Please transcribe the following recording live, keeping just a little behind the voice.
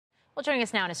Well, joining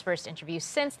us now in his first interview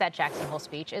since that Jackson Hole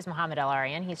speech is Mohamed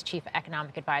El-Erian. He's Chief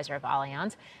Economic Advisor of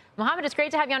Allianz. Mohamed, it's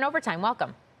great to have you on Overtime.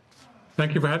 Welcome.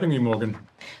 Thank you for having me, Morgan.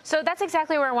 So that's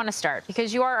exactly where I want to start,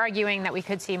 because you are arguing that we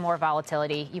could see more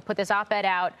volatility. You put this op-ed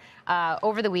out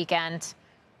over the weekend.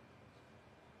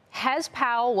 Was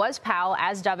Powell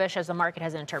as dovish as the market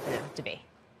has interpreted him to be?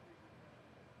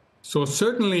 So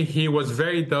certainly he was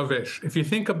very dovish. If you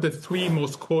think of the three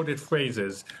most quoted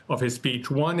phrases of his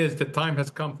speech, one is the time has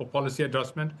come for policy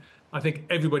adjustment. I think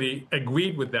everybody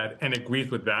agreed with that and agrees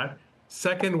with that.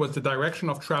 Second was the direction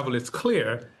of travel is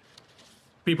clear.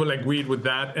 People agreed with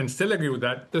that and still agree with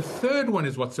that. The third one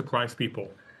is what surprised people,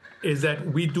 is that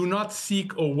we do not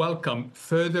seek or welcome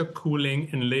further cooling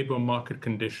in labor market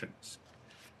conditions.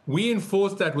 We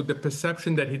enforced that with the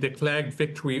perception that he declared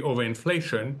victory over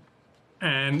inflation.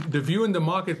 And the view in the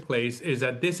marketplace is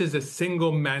that this is a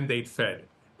single mandate Fed,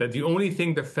 that the only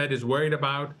thing the Fed is worried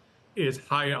about is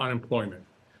higher unemployment.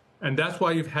 And that's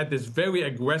why you've had this very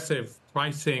aggressive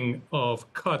pricing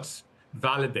of cuts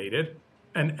validated.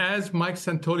 And as Mike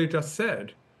Santoli just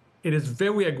said, it is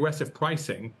very aggressive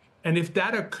pricing. And if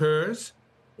that occurs,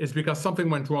 it's because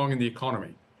something went wrong in the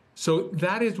economy. So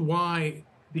that is why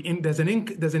there's an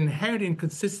inherent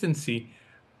inconsistency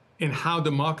in how the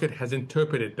market has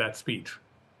interpreted that speech.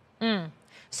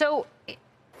 So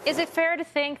is it fair to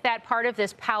think that part of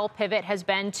this Powell pivot has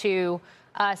been to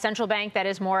a central bank that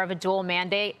is more of a dual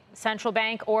mandate central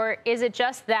bank, or is it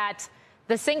just that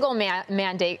the single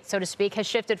mandate, so to speak, has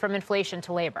shifted from inflation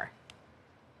to labor?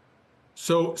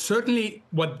 So certainly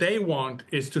what they want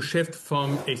is to shift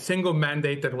from a single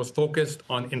mandate that was focused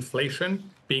on inflation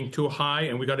being too high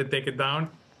and we got to take it down,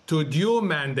 to a dual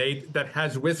mandate that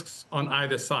has risks on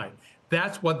either side.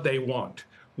 That's what they want.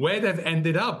 Where they've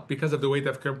ended up, because of the way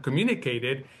they've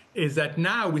communicated, is that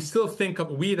now we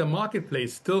the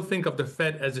marketplace still think of the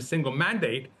Fed as a single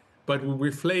mandate, but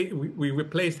we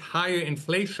replaced higher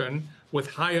inflation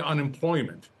with higher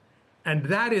unemployment. And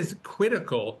that is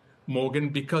critical, Morgan,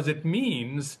 because it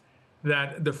means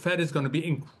that the Fed is going to be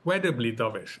incredibly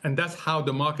dovish. And that's how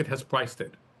the market has priced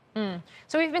it.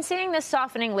 So we've been seeing this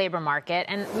softening labor market,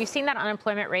 and we've seen that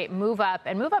unemployment rate move up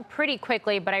pretty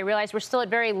quickly. But I realize we're still at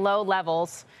very low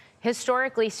levels,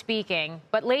 historically speaking.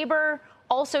 But labor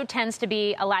also tends to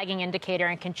be a lagging indicator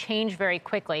and can change very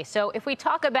quickly. So if we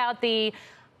talk about the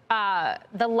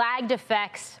lagged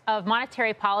effects of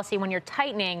monetary policy when you're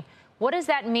tightening, what does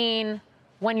that mean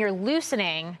when you're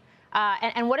loosening?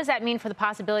 And what does that mean for the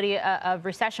possibility of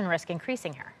recession risk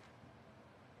increasing here?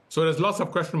 So there's lots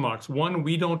of question marks. One,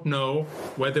 we don't know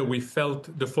whether we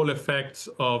felt the full effects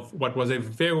of what was a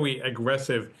very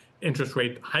aggressive interest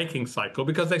rate hiking cycle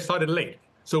because they started late.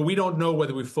 So we don't know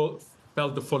whether we felt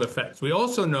the full effects. We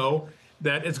also know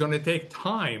that it's going to take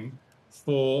time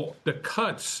for the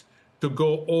cuts to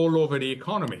go all over the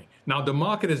economy. Now, the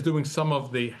market is doing some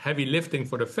of the heavy lifting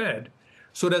for the Fed.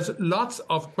 So there's lots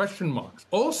of question marks.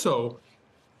 Also,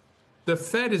 the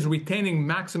Fed is retaining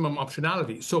maximum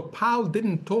optionality. So Powell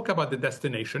didn't talk about the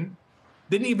destination,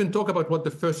 didn't even talk about what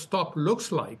the first stop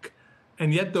looks like.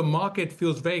 And yet the market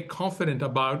feels very confident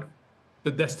about the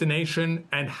destination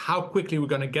and how quickly we're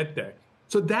going to get there.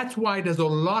 So that's why there's a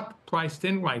lot priced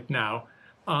in right now.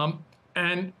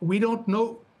 And we don't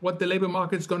know what the labor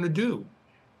market is going to do.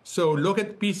 So look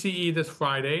at PCE this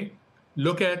Friday,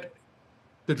 look at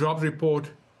the jobs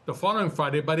report the following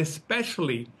Friday, but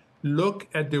especially look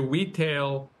at the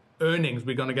retail earnings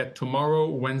we're going to get tomorrow,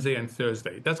 Wednesday, and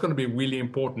Thursday. That's going to be really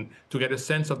important to get a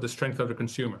sense of the strength of the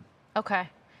consumer. Okay.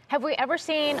 Have we ever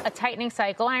seen a tightening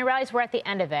cycle? And I realize we're at the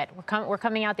end of it. We're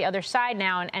coming out the other side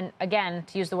now. And again,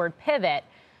 to use the word pivot,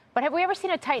 but have we ever seen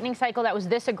a tightening cycle that was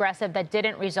this aggressive that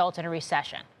didn't result in a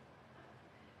recession?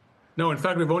 No, in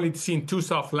fact, we've only seen two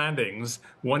soft landings,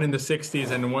 one in the 60s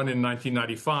and one in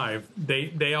 1995.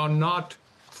 They are not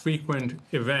frequent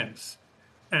events.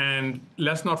 And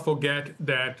let's not forget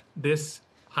that this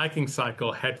hiking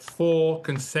cycle had 4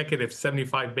 consecutive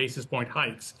 75 basis point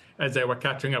hikes as they were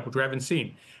catching up, which we haven't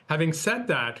seen. Having said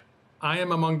that, I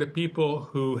am among the people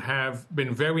who have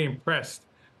been very impressed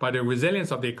by the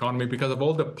resilience of the economy because of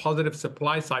all the positive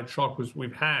supply side shocks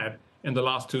we've had in the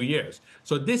last 2 years.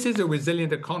 So this is a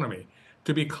resilient economy.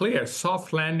 To be clear,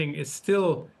 soft landing is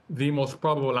still the most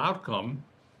probable outcome,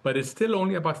 but it's still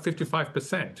only about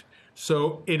 55%.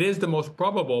 So it is the most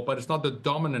probable, but it's not the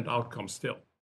dominant outcome still.